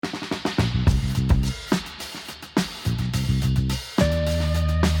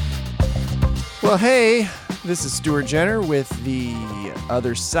Well, hey, this is Stuart Jenner with the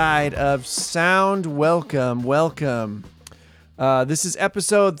other side of sound. Welcome. This is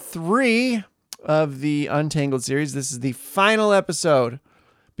episode 3 of the Untangled series. This is the final episode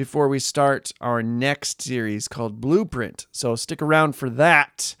before we start our next series called Blueprint. So stick around for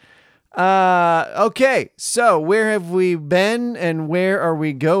that. Okay, so where have we been and where are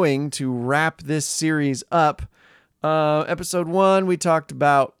we going to wrap this series up? Episode 1, we talked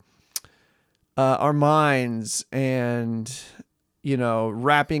about our minds and,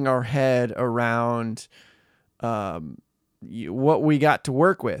 wrapping our head around what we got to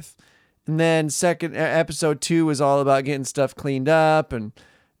work with. And then episode 2 was all about getting stuff cleaned up and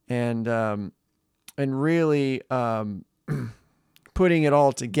really putting it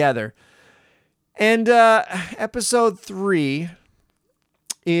all together. And episode 3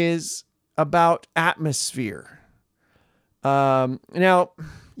 is about atmosphere. Now,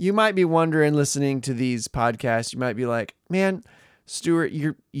 you might be wondering, listening to these podcasts, you might be like, man, Stuart,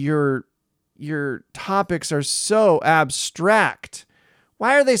 your topics are so abstract.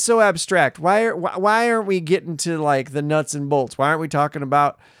 Why are they so abstract? Why aren't we getting to like the nuts and bolts? Why aren't we talking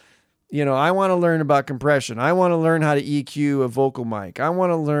about, I want to learn about compression. I want to learn how to EQ a vocal mic. I want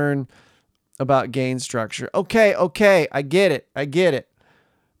to learn about gain structure. Okay, I get it.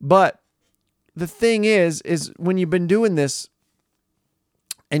 But the thing is when you've been doing this,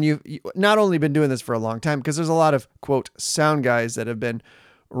 and you've not only been doing this for a long time, because there's a lot of, quote, sound guys that have been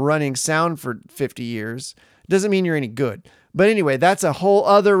running sound for 50 years, doesn't mean you're any good. But anyway, that's a whole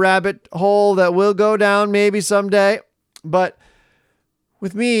other rabbit hole that will go down maybe someday. But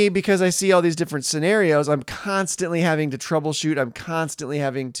with me, because I see all these different scenarios, I'm constantly having to troubleshoot. I'm constantly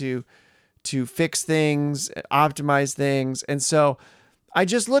having to fix things, optimize things. And so I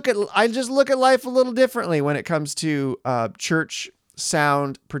just look at life a little differently when it comes to church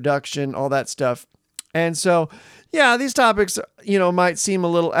sound, production, all that stuff. And so, yeah, these topics, might seem a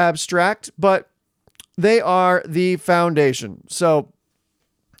little abstract, but they are the foundation. So,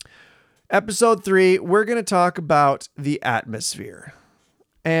 episode 3, we're going to talk about the atmosphere.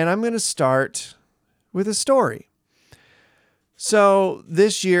 And I'm going to start with a story. So,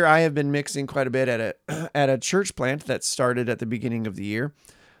 this year I have been mixing quite a bit at a church plant that started at the beginning of the year.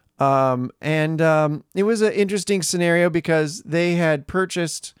 It was an interesting scenario because they had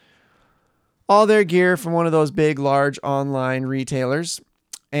purchased all their gear from one of those big, large online retailers,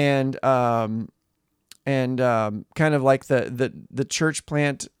 and kind of like the church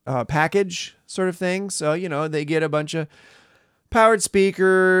plant package sort of thing. So they get a bunch of powered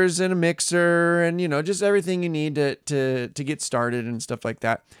speakers and a mixer and just everything you need to get started and stuff like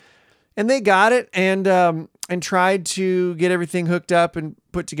that. And they got it and tried to get everything hooked up and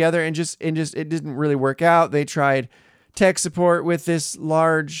put together and just it didn't really work out. They tried tech support with this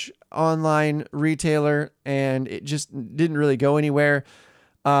large online retailer and it just didn't really go anywhere.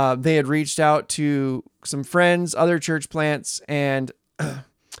 They had reached out to some friends, other church plants, and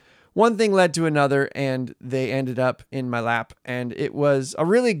one thing led to another and they ended up in my lap. And it was a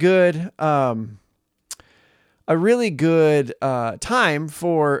really good time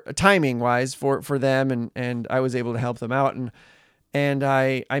for timing wise for them. And I was able to help them out. And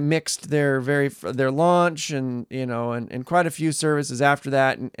I mixed their launch and quite a few services after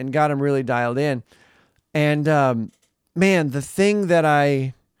that and got them really dialed in. And, man, the thing that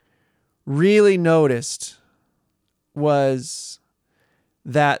I really noticed was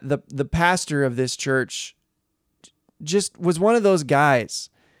that the pastor of this church just was one of those guys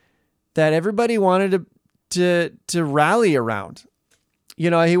that everybody wanted to rally around.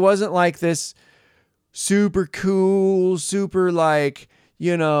 He wasn't like this super cool, super like,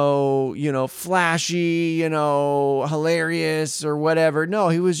 flashy, hilarious or whatever. No,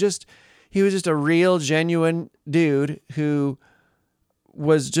 he was just a real genuine dude who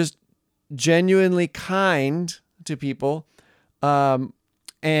was just genuinely kind to people,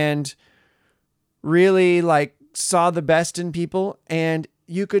 and really like saw the best in people. And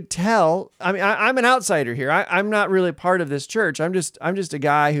you could tell, I mean, I'm an outsider here. I'm not really part of this church. I'm just a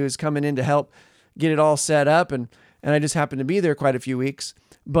guy who's coming in to help get it all set up. And I just happened to be there quite a few weeks,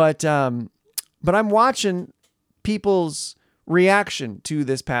 but I'm watching people's reaction to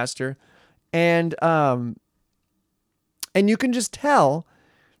this pastor. And you can just tell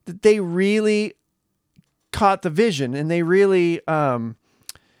that they really caught the vision and they really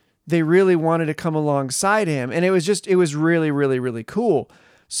wanted to come alongside him. And it was really, really, really cool.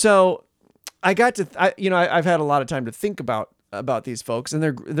 So I've had a lot of time to think about these folks, and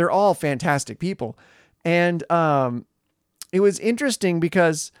they're all fantastic people. And it was interesting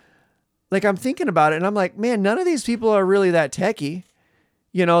because like I'm thinking about it and I'm like, man, none of these people are really that techie.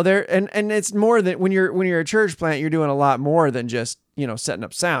 There, and it's more than when you're a church plant, you're doing a lot more than just, setting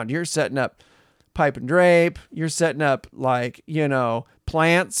up sound. You're setting up pipe and drape. You're setting up like,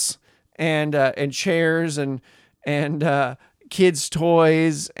 plants and chairs and kids'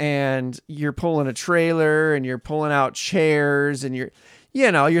 toys, and you're pulling a trailer and you're pulling out chairs and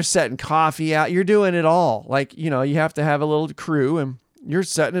you're setting coffee out. You're doing it all. Like, you have to have a little crew and you're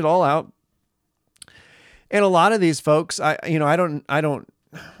setting it all out. And a lot of these folks, I don't,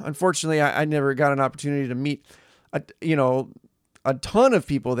 unfortunately, I never got an opportunity to meet, a ton of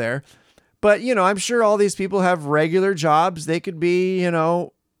people there, but, I'm sure all these people have regular jobs. They could be, in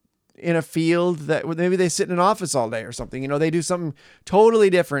a field that maybe they sit in an office all day or something. They do something totally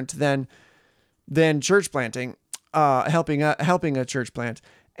different than church planting, helping a church plant.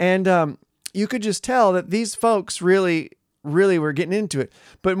 And you could just tell that these folks really were getting into it,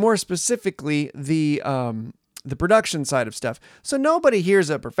 but more specifically the production side of stuff. So nobody here is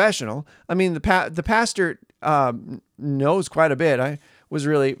a professional. I mean, the pastor knows quite a bit. I was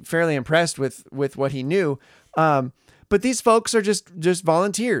really fairly impressed with what he knew. But these folks are just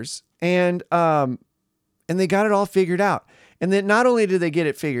volunteers, and they got it all figured out. And then not only did they get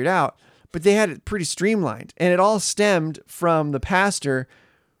it figured out, but they had it pretty streamlined, and it all stemmed from the pastor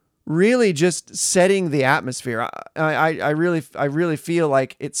really just setting the atmosphere. I really feel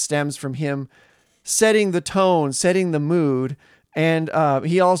like it stems from him setting the tone, setting the mood. And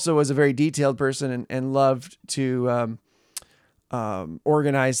he also was a very detailed person and loved to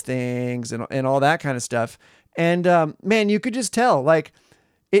organize things and all that kind of stuff. And man, you could just tell, like,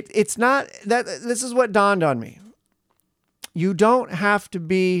 it's not that. This is what dawned on me. You don't have to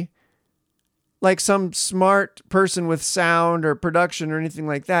be like some smart person with sound or production or anything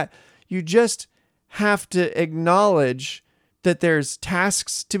like that. You just have to acknowledge that there's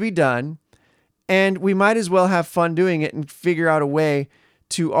tasks to be done, and we might as well have fun doing it and figure out a way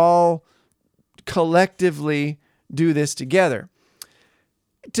to all collectively do this together.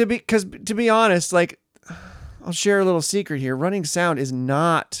 Because to be honest, like, I'll share a little secret here. Running sound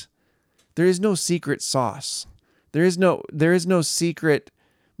there is no secret sauce. There is no secret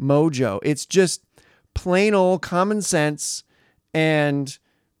mojo. It's just plain old common sense and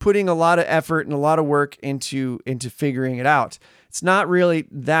putting a lot of effort and a lot of work into figuring it out. It's not really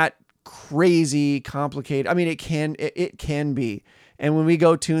that crazy complicated. I mean, it can be. And when we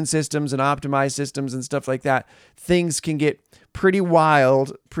go tune systems and optimize systems and stuff like that, things can get pretty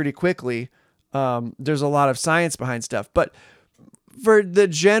wild pretty quickly. There's a lot of science behind stuff, but for the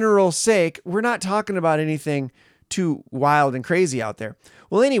general sake, we're not talking about anything too wild and crazy out there.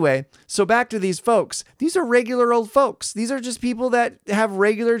 Well, anyway, so back to these folks. These are regular old folks. These are just people that have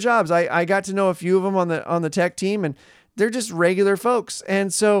regular jobs. I got to know a few of them on the tech team, and they're just regular folks.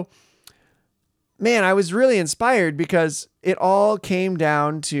 And so, man, I was really inspired because it all came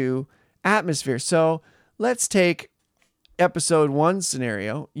down to atmosphere. So let's take episode 1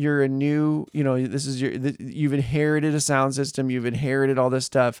 scenario. You're a new, you've inherited a sound system. You've inherited all this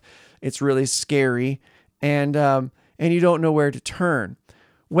stuff. It's really scary. And you don't know where to turn.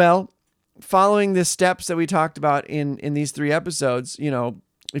 Well, following the steps that we talked about in these 3 episodes,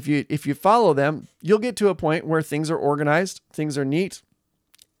 if you follow them, you'll get to a point where things are organized, things are neat,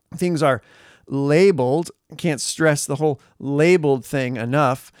 things are labeled. Can't stress the whole labeled thing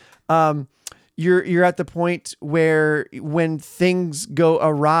enough. You're at the point where when things go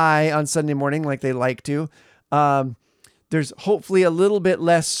awry on Sunday morning, like they like to, there's hopefully a little bit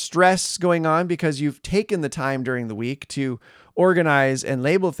less stress going on because you've taken the time during the week to organize and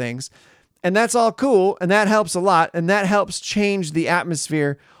label things. And that's all cool. And that helps a lot. And that helps change the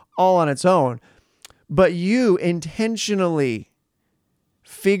atmosphere all on its own. But you intentionally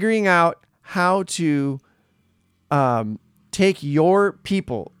figuring out how to take your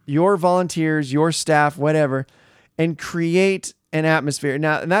people, your volunteers, your staff, whatever, and create an atmosphere.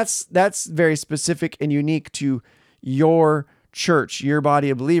 Now, and that's very specific and unique to your church, your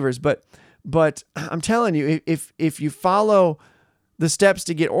body of believers. But I'm telling you, if you follow the steps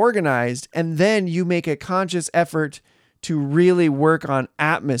to get organized and then you make a conscious effort to really work on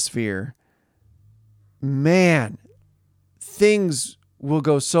atmosphere, man, things will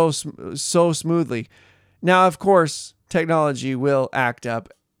go so smoothly. Now, of course, technology will act up.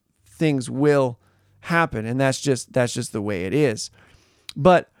 Things will happen, and that's just the way it is.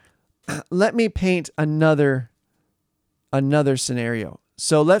 But let me paint another scenario.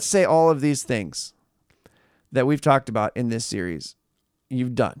 So let's say all of these things that we've talked about in this series,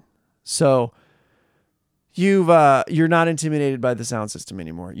 you've done. So you're not intimidated by the sound system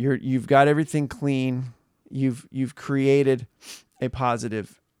anymore. You've got everything clean. You've created a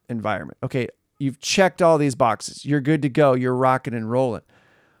positive environment. Okay, you've checked all these boxes. You're good to go. You're rocking and rolling.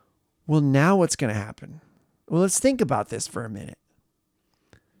 Well, now what's going to happen? Well, let's think about this for a minute.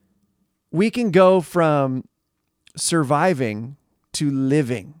 We can go from surviving to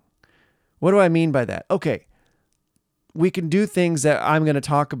living. What do I mean by that? Okay, we can do things that I'm going to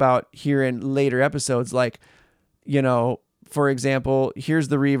talk about here in later episodes, like, for example, here's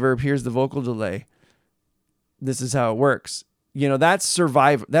the reverb, here's the vocal delay. This is how it works. That's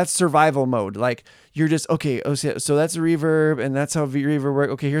survival mode. Like, you're just, okay, so that's a reverb, and that's how reverb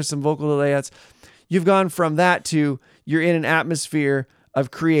works. Okay, here's some vocal delay. You've gone from that to you're in an atmosphere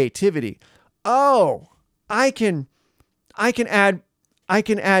of creativity. Oh, I can add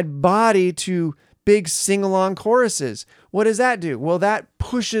body to big sing-along choruses. What does that do? Well, that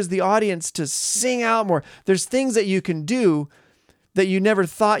pushes the audience to sing out more. There's things that you can do that you never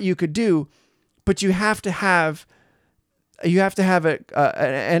thought you could do, but you have to have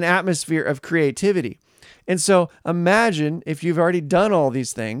an atmosphere of creativity. And so imagine if you've already done all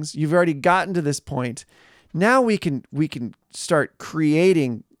these things, you've already gotten to this point. Now we can start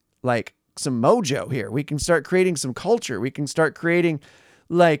creating like some mojo here. We can start creating some culture. We can start creating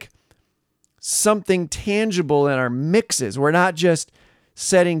like something tangible in our mixes. We're not just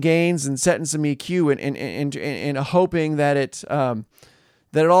setting gains and setting some EQ and hoping that it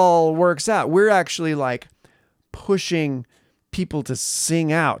all works out. We're actually like pushing people to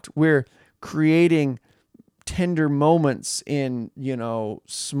sing out. We're creating tender moments in,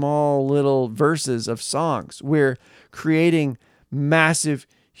 small little verses of songs. We're creating massive,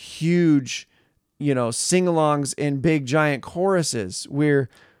 huge, sing-alongs in big giant choruses. We're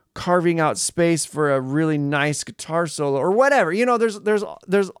carving out space for a really nice guitar solo or whatever.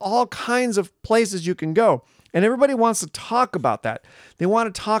 There's all kinds of places you can go. And everybody wants to talk about that. They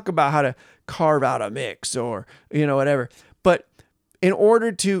want to talk about how to carve out a mix or, whatever. But in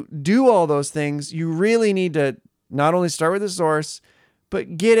order to do all those things, you really need to not only start with the source,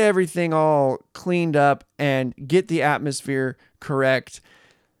 but get everything all cleaned up and get the atmosphere correct.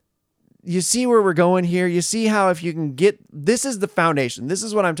 You see where we're going here? You see how if you can this is the foundation. This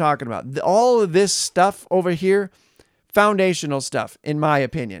is what I'm talking about. All of this stuff over here, foundational stuff, in my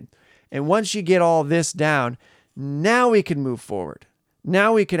opinion. And once you get all this down, now we can move forward.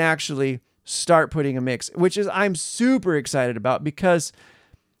 Now we can actually start putting a mix, which is I'm super excited about, because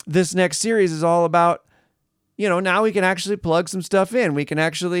this next series is all about, now we can actually plug some stuff in. We can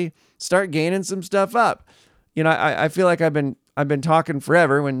actually start gaining some stuff up. I feel like I've been talking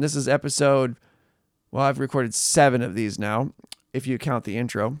forever when this is episode, well, I've recorded 7 of these now, if you count the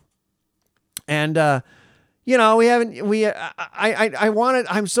intro. And, I'm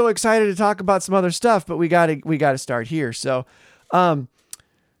so excited to talk about some other stuff, but we gotta start here.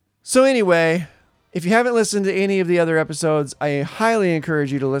 So anyway, if you haven't listened to any of the other episodes, I highly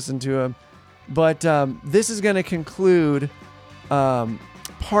encourage you to listen to them. But this is going to conclude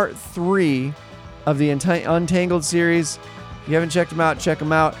part 3 of the Untangled series. If you haven't checked them out, check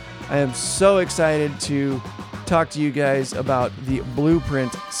them out. I am so excited to talk to you guys about the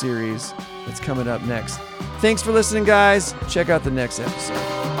Blueprint series that's coming up next. Thanks for listening, guys. Check out the next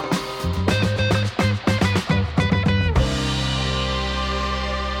episode.